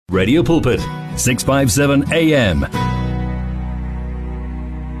Radio Pulpit, 657 AM.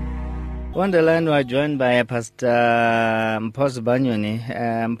 On the line, we are joined by Pastor Mpho Sibanyoni.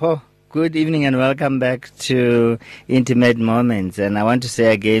 Mpho, good evening and welcome back to Intimate Moments. And I want to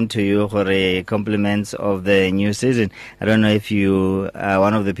say again to you, Hore, compliments of the new season. I don't know if you are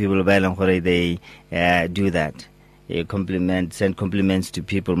one of the people by Hore, they do that. You send compliments to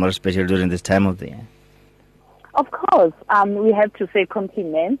people, more especially during this time of the year. Of course, we have to say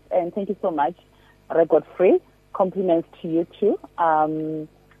compliments, and thank you so much, Record Free. Compliments to you too.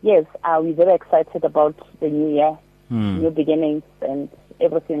 Yes, we're very excited about the new year, new beginnings, and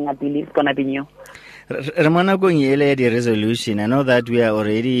everything I believe is going to be new. Ramona, going the resolution. I know that we are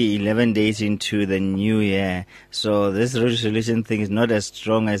already 11 days into the new year, so this resolution thing is not as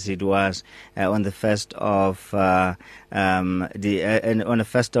strong as it was on the 1st of on the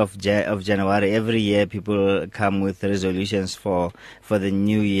 1st of January. Every year, people come with resolutions for the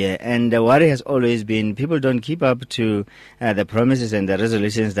new year, and the worry has always been people don't keep up to the promises and the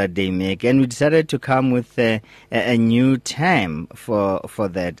resolutions that they make. And we decided to come with a new time for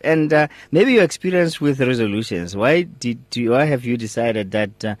that. And maybe your experience with resolutions. Why have you decided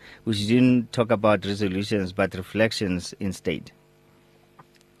that we shouldn't talk about resolutions but reflections instead?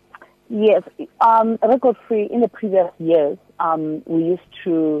 Yes, Record Free, in the previous years, we used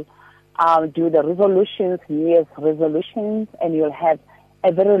to do the resolutions, New Year's resolutions, and you'll have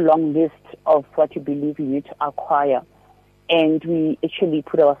a very long list of what you believe you need to acquire. And we actually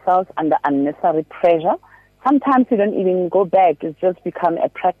put ourselves under unnecessary pressure. Sometimes we don't even go back. It's just become a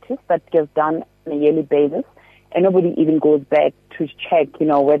practice that gets done on a yearly basis, and nobody even goes back to check,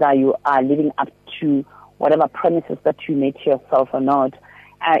 whether you are living up to whatever promises that you made to yourself or not.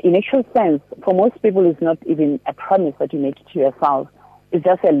 In actual sense, for most people, it's not even a promise that you make to yourself. It's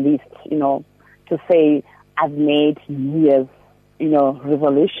just a list, to say, I've made New Year's,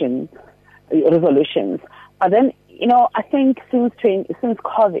 resolutions. But then, I think since COVID, since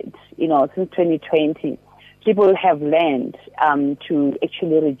 2020, people have learned to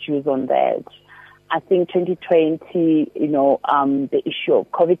actually reduce on that. I think 2020, the issue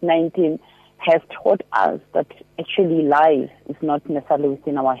of COVID-19 has taught us that actually life is not necessarily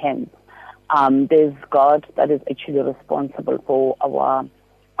within our hands. There's God that is actually responsible for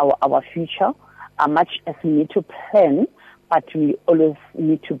our future. Much as we need to plan, but we always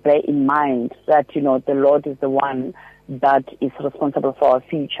need to bear in mind that, the Lord is the one that is responsible for our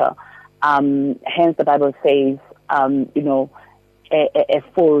future. Hence the Bible says, a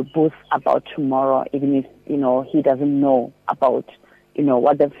fool boasts about tomorrow, even if, he doesn't know about,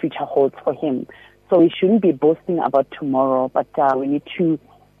 what the future holds for him. So we shouldn't be boasting about tomorrow, but we need to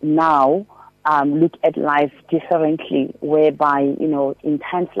now look at life differently, whereby, in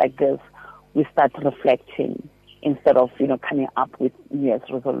times like this, we start reflecting instead of, coming up with New Year's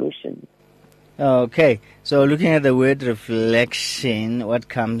resolutions. Okay, so looking at the word reflection, what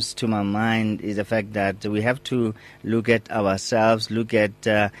comes to my mind is the fact that we have to look at ourselves, look at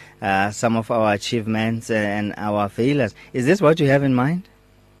some of our achievements and our failures. Is this what you have in mind?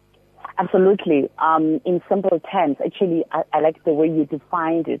 Absolutely. In simple terms, actually, I like the way you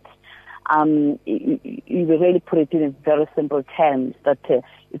defined it. You really put it in very simple terms, that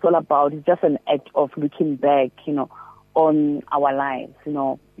it's all about, it's just an act of looking back, on our lives.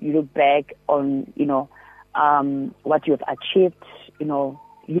 You look back on, what you've achieved,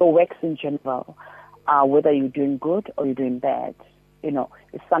 your works in general, whether you're doing good or you're doing bad.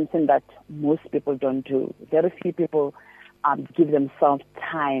 It's something that most people don't do. Very few people give themselves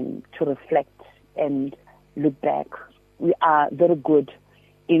time to reflect and look back. We are very good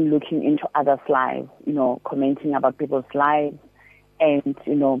in looking into others' lives, commenting about people's lives, and,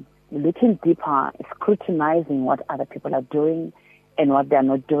 looking deeper, scrutinizing what other people are doing and what they're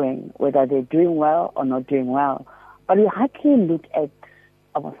not doing, whether they're doing well or not doing well. But we hardly look at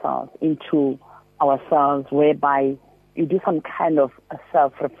into ourselves, whereby you do some kind of a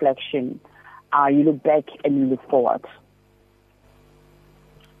self-reflection. You look back and you look forward.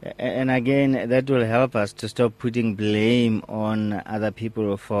 And again, that will help us to stop putting blame on other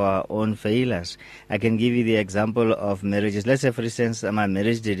people for our own failures. I can give you the example of marriages. Let's say, for instance, my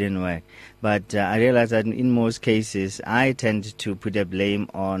marriage didn't work. But I realize that in most cases, I tend to put a blame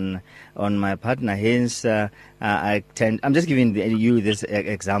on my partner. Hence, I'm just giving you this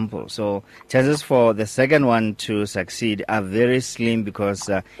example. So chances for the second one to succeed are very slim, because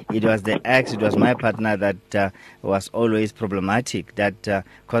it was my partner that was always problematic, that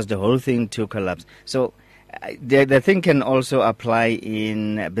caused the whole thing to collapse. So The thing can also apply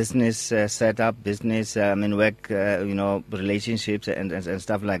in business setup, business, work, relationships and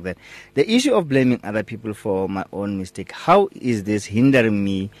stuff like that. The issue of blaming other people for my own mistake, how is this hindering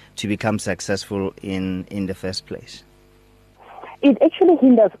me to become successful in the first place? It actually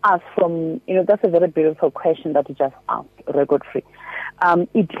hinders us from, that's a very beautiful question that you just asked, Godfrey.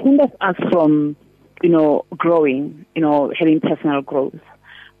 It hinders us from, growing, having personal growth,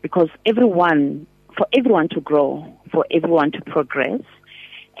 because for everyone to grow, for everyone to progress,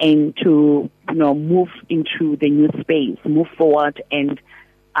 and to move into the new space, move forward, and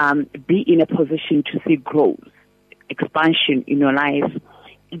be in a position to see growth, expansion in your life.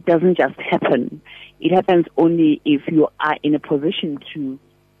 It doesn't just happen. It happens only if you are in a position to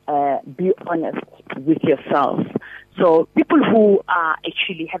be honest with yourself. So people who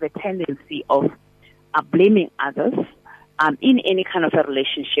actually have a tendency of blaming others in any kind of a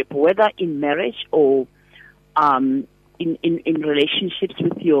relationship, whether in marriage or in relationships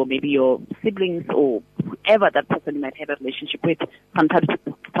with maybe your siblings or whoever that person might have a relationship with, sometimes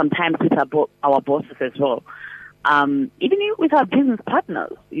with our bosses as well. Even with our business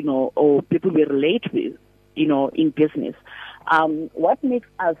partners, or people we relate with, in business. What makes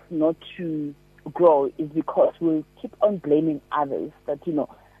us not to grow is because we'll keep on blaming others that,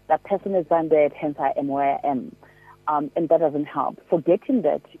 that person has done that, hence I am where I am. And that doesn't help. Forgetting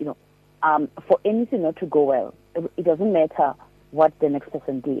that, for anything not to go well, it doesn't matter what the next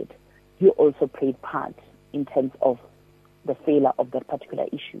person did. You also played part in terms of the failure of that particular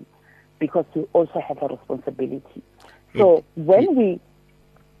issue, because you also have a responsibility. So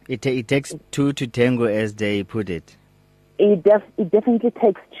it takes two to tango, as they put it. It definitely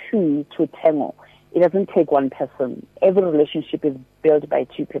takes two to tango. It doesn't take one person. Every relationship is built by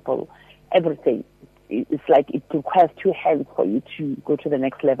two people. Everything. It's like it requires two hands for you to go to the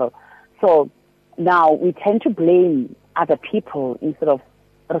next level. So now we tend to blame other people instead of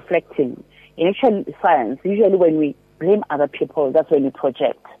reflecting. In actual science, usually when we blame other people, that's when we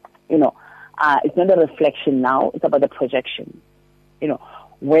project. It's not a reflection now, it's about the projection,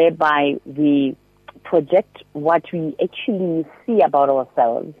 whereby we project what we actually see about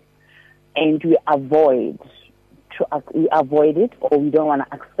ourselves, and we avoid it, or we don't want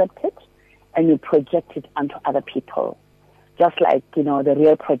to accept it, and we project it onto other people. Just like, the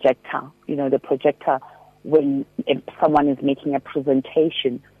real projector, the projector, when someone is making a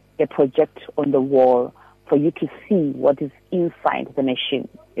presentation, they project on the wall for you to see what is inside the machine,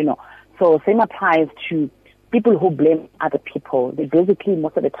 So same applies to people who blame other people. They basically,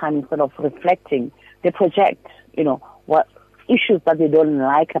 most of the time, instead of reflecting, they project, what issues that they don't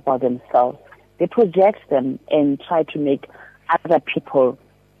like about themselves. They project them and try to make other people,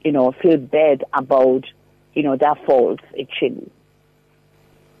 feel bad about, their faults, actually.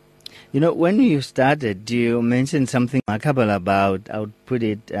 When you started, you mentioned something remarkable about, I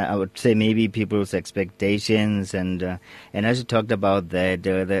would say maybe people's expectations, and as you talked about that,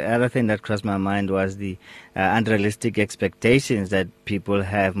 the other thing that crossed my mind was the unrealistic expectations that people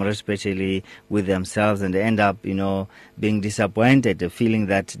have, more especially with themselves, and they end up, being disappointed, feeling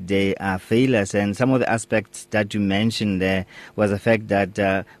that they are failures. And some of the aspects that you mentioned there was the fact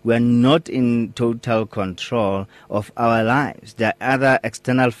that we are not in total control of our lives. There are other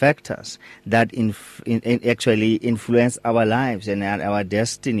external factors that actually influence our lives and our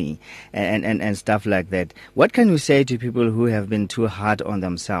destiny and stuff like that. What can you say to people who have been too hard on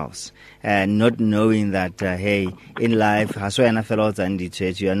themselves, not knowing that, hey, in life,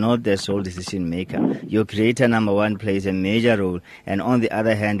 you are not the sole decision maker. Your creator, number one, plays a major role, and on the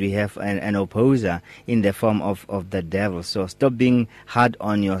other hand, we have an opposer in the form of the devil. So stop being hard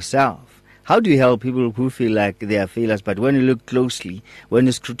on yourself. How do you help people who feel like they are failures, but when you look closely, when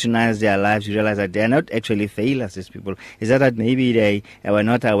you scrutinize their lives, you realize that they are not actually failures, these people? Is that maybe they were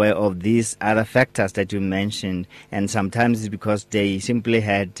not aware of these other factors that you mentioned, and sometimes it's because they simply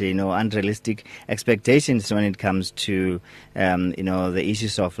had, unrealistic expectations when it comes to, the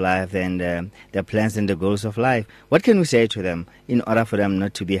issues of life and their plans and the goals of life. What can we say to them in order for them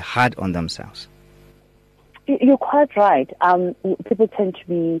not to be hard on themselves? You're quite right. People tend to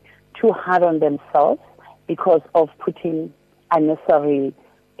be too hard on themselves because of putting unnecessary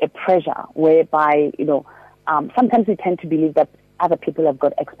pressure, whereby, sometimes we tend to believe that other people have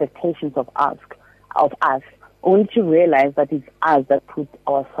got expectations of us, only to realize that it's us that put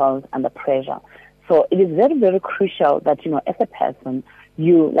ourselves under pressure. So it is very, very crucial that, as a person,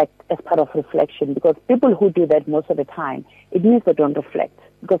 as part of reflection, because people who do that most of the time, it means they don't reflect.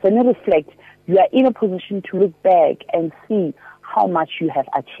 Because when you reflect, you are in a position to look back and see how much you have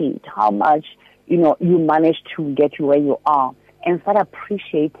achieved, how much, you managed to get to where you are. and start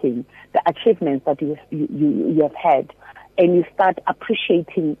appreciating the achievements that you have had, and you start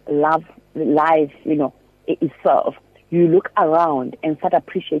appreciating life, itself. You look around and start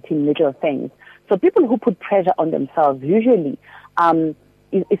appreciating little things. So people who put pressure on themselves usually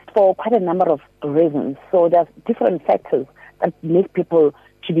it's for quite a number of reasons. So there's different factors that make people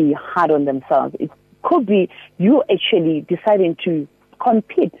to be hard on themselves. It could be you actually deciding to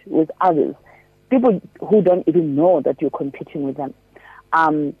compete with others, people who don't even know that you're competing with them.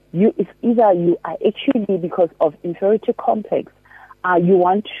 It's either you are actually, because of inferiority complex, you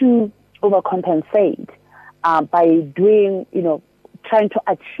want to overcompensate by doing, trying to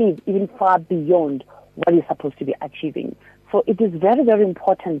achieve even far beyond what you're supposed to be achieving. So it is very, very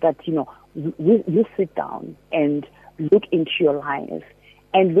important that, you sit down and look into your life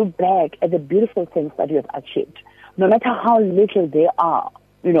and look back at the beautiful things that you have achieved, no matter how little they are,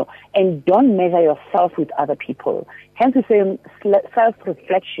 and don't measure yourself with other people. Hence the same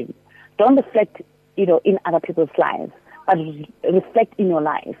self-reflection. Don't reflect, in other people's lives, but reflect in your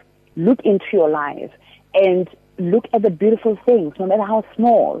life. Look into your life and look at the beautiful things, no matter how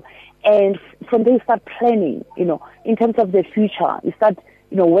small. And from there you start planning, in terms of the future. You start,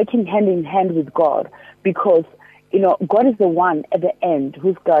 working hand in hand with God, because, God is the one at the end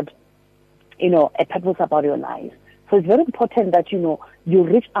who's got, a purpose about your life. So it's very important that, you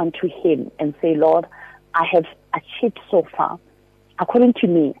reach unto Him and say, Lord, I have achieved so far. According to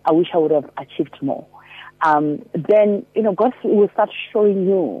me, I wish I would have achieved more. Then, God will start showing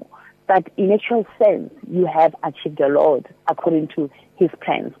you that in actual sense, you have achieved a lot according to His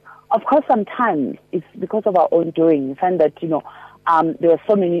plans. Of course, sometimes it's because of our own doing. We find that, there are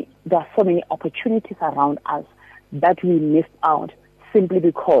so many opportunities around us that we missed out simply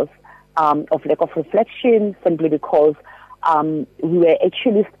because of lack of reflection, simply because we were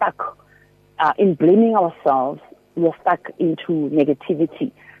actually stuck in blaming ourselves. We were stuck into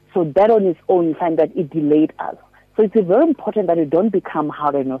negativity. So that on its own, you find that it delayed us. So it's very important that you don't become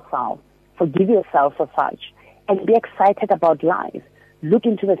hard on yourself. Forgive yourself for such, and be excited about life. Look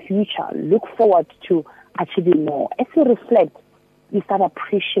into the future. Look forward to achieving more. As you reflect, you start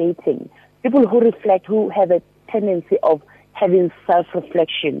appreciating. People who reflect, who have a tendency of having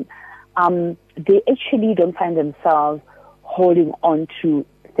self-reflection, they actually don't find themselves holding on to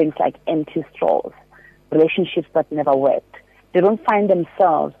things like empty straws, relationships that never worked. They don't find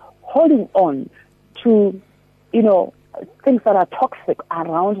themselves holding on to, things that are toxic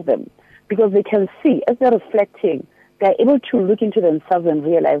around them, because they can see, as they're reflecting, they're able to look into themselves and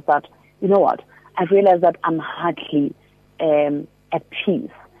realize that, I realize that I'm hardly at peace,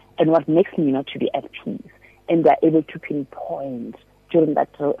 and what makes me not to be at peace. And they're able to pinpoint during that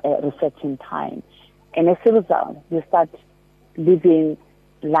reflection time. And as a result, you start living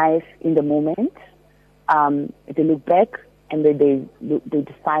life in the moment. They look back and they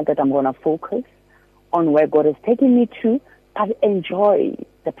decide that I'm going to focus on where God has taken me to, but enjoy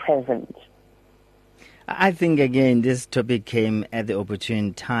the present. I think, again, this topic came at the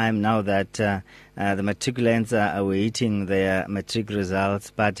opportune time now that the matriculants are awaiting their matric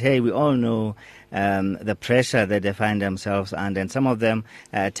results. But, hey, we all know the pressure that they find themselves under, and some of them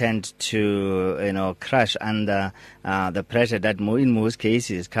tend to, crush under the pressure that in most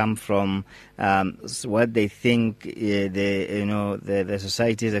cases come from what they think the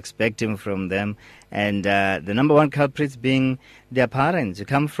society is expecting from them. And the number one culprits being their parents, who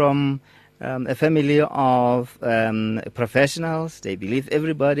come from a family of professionals. They believe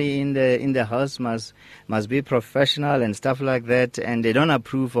everybody in the house must be professional and stuff like that, and they don't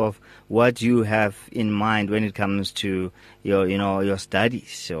approve of what you have in mind when it comes to your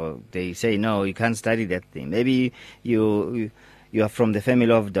studies. So they say, no, you can't study that thing. Maybe you are from the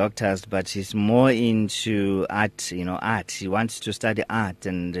family of doctors, but she's more into art, art. She wants to study art,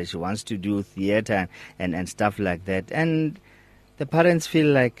 and she wants to do theater and stuff like that. And the parents feel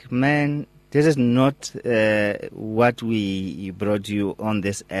like, man, this is not what we brought you on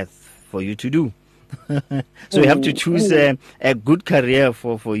this earth for you to do. So you have to choose a good career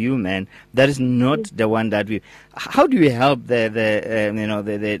for you, man. That is not the one that we. How do we help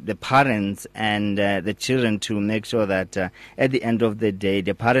the parents and the children to make sure that at the end of the day,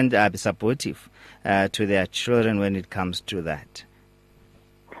 the parents are supportive to their children when it comes to that?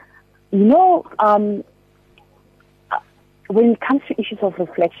 When it comes to issues of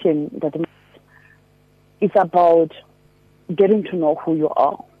reflection, it's about getting to know who you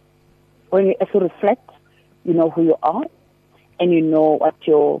are. When you actually reflect, you know who you are, and you know what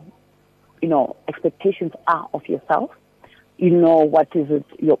your, expectations are of yourself. You know what is it,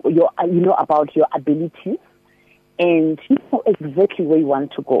 you know about your abilities, and you know exactly where you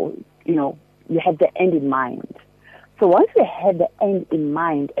want to go. You have the end in mind. So once we have the end in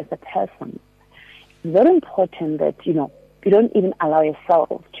mind as a person, it's very important that, you don't even allow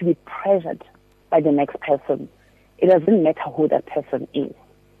yourself to be pressured by the next person. It doesn't matter who that person is.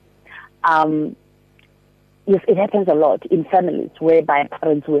 Yes, it happens a lot in families whereby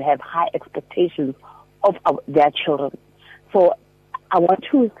parents will have high expectations of their children. So I want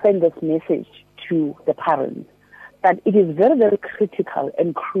to send this message to the parents that it is very, very critical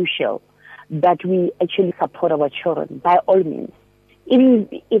and crucial that we actually support our children by all means, even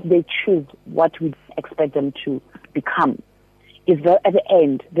if they choose what we expect them to become. At the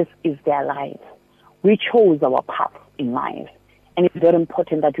end, this is their life. We chose our path in life, and it's very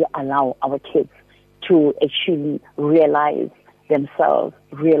important that we allow our kids to actually realize themselves,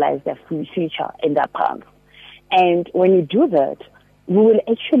 realize their future and their paths. And when you do that, we will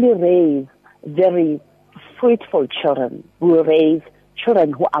actually raise very fruitful children. We will raise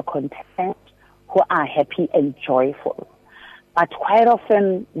children who are content, who are happy and joyful. But quite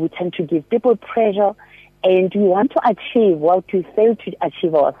often, we tend to give people pressure, and we want to achieve what we fail to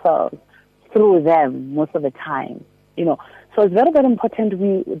achieve ourselves through them most of the time. So it's very, very important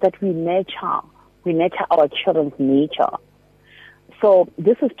that we nurture our children's nature. So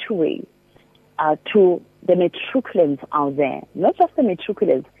this is two ways. To the matriculants out there, not just the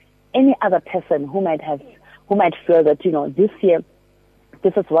matriculants, any other person who might feel that, this year,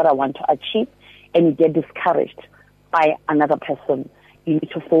 this is what I want to achieve, and you get discouraged by another person. You need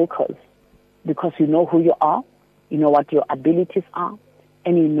to focus because you know who you are, you know what your abilities are,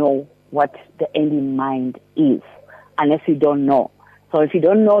 and you know what the end in mind is, unless you don't know. So if you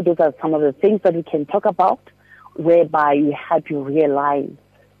don't know, those are some of the things that we can talk about, whereby you help you realize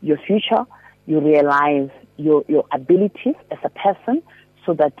your future, you realize your abilities as a person,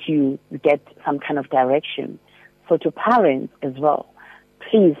 so that you get some kind of direction. So to parents as well,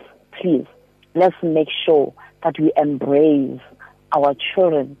 please, let's make sure that we embrace our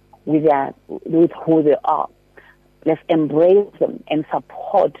children with who they are. Let's embrace them and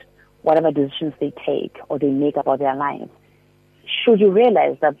support whatever decisions they take or they make about their lives. Should you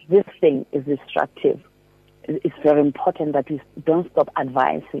realize that this thing is destructive, it's very important that we don't stop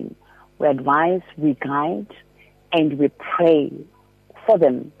advising. We advise, we guide, and we pray for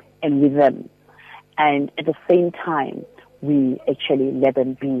them and with them. And at the same time, we actually let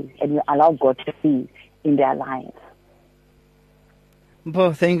them be, and we allow God to be in their lives.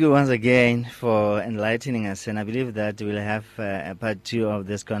 Paul, thank you once again for enlightening us, and I believe that we'll have a part 2 of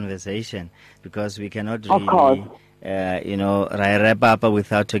this conversation, because we cannot really wrap up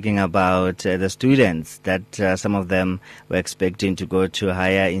without talking about the students that some of them were expecting to go to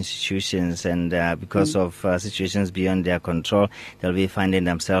higher institutions, and because of situations beyond their control, they'll be finding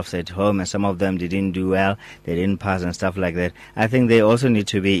themselves at home, and some of them didn't do well, they didn't pass and stuff like that. I think they also need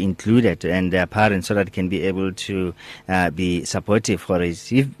to be included, and their parents, so that they can be able to be supportive for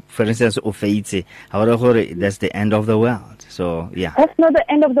it. If, for instance, that's the end of the world. So, yeah. That's not the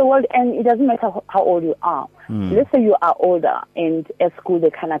end of the world, and it doesn't matter how old you are. Let's say you are older and at school they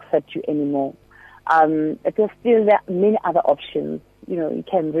can't accept you anymore. There are many other options. You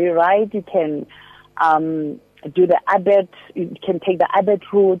can rewrite, you can do the ABET, you can take the ABET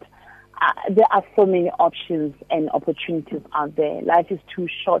route. There are so many options and opportunities out there. Life is too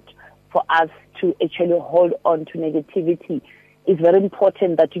short for us to actually hold on to negativity. It's very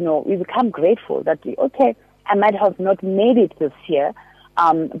important that, we become grateful that, okay, I might have not made it this year,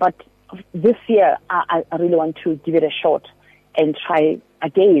 but this year I really want to give it a shot and try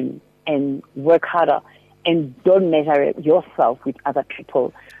again and work harder, and don't measure yourself with other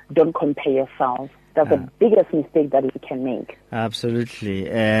people. Don't compare yourself. That's the biggest mistake that we can make. Absolutely.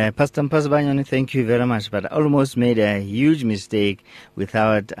 Pastor Mpazibanyoni, thank you very much, but I almost made a huge mistake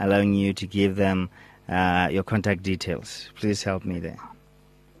without allowing you to give them your contact details. Please help me there.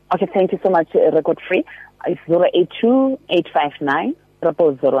 Okay, thank you so much, Record Free. It's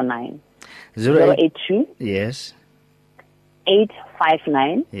 082-859-0009. 082. Yes.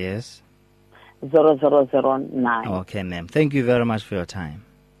 859. Yes. 0009. Okay, ma'am. Thank you very much for your time.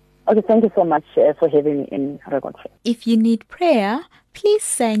 Okay, thank you so much for having me in Record Free. If you need prayer, please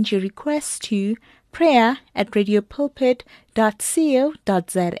send your request to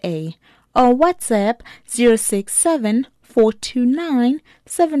prayer@radiopulpit.co.za or WhatsApp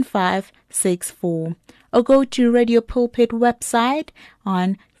 067-429-7564, or go to Radio Pulpit website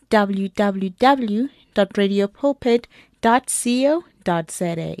on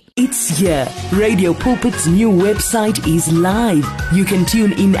www.radiopulpit.co.za. It's here. Radio Pulpit's new website is live. You can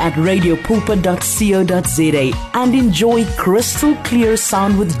tune in at radiopulpit.co.za and enjoy crystal clear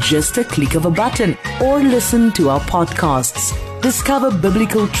sound with just a click of a button, or listen to our podcasts. Discover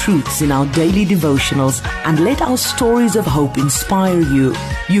biblical truths in our daily devotionals and let our stories of hope inspire you.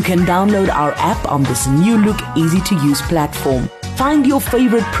 You can download our app on this new look, easy-to-use platform. Find your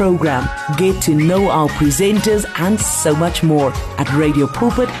favorite program, get to know our presenters and so much more at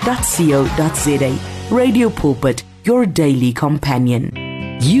radiopulpit.co.za. Radio Pulpit, your daily companion.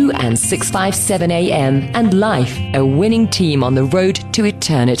 You and 657 AM and life, a winning team on the road to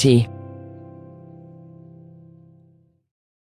eternity.